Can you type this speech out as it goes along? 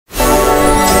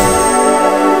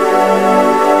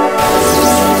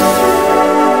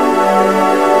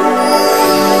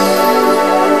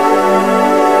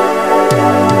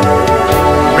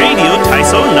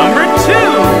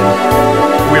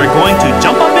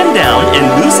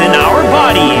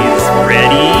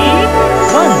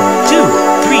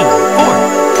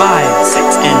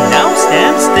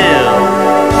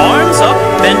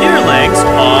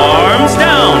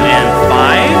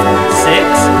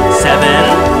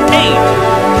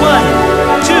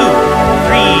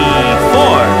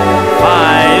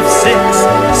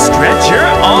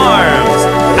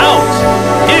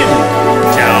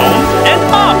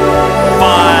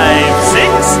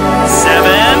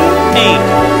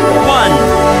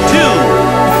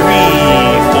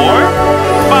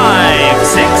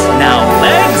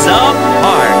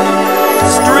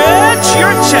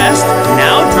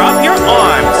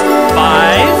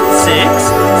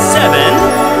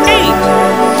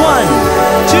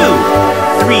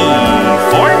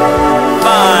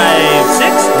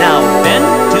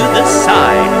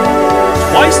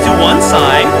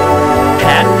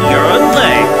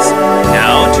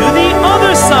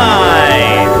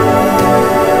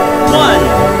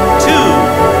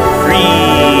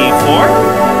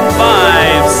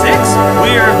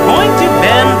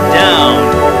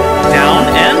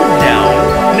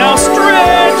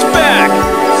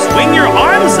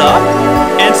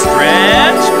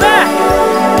back.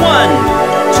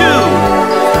 1, 2,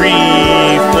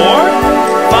 3, 4,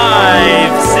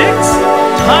 5, 6.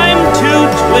 Time to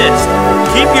twist.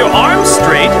 Keep your arms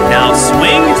straight. Now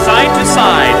swing side to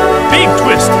side. Big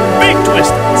twist,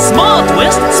 small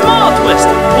twist, small twist.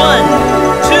 1,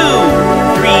 2,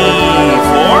 3,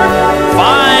 4,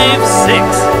 5, 6.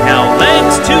 Now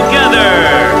legs together.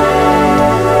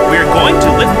 We're going to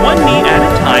lift one knee at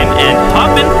a time and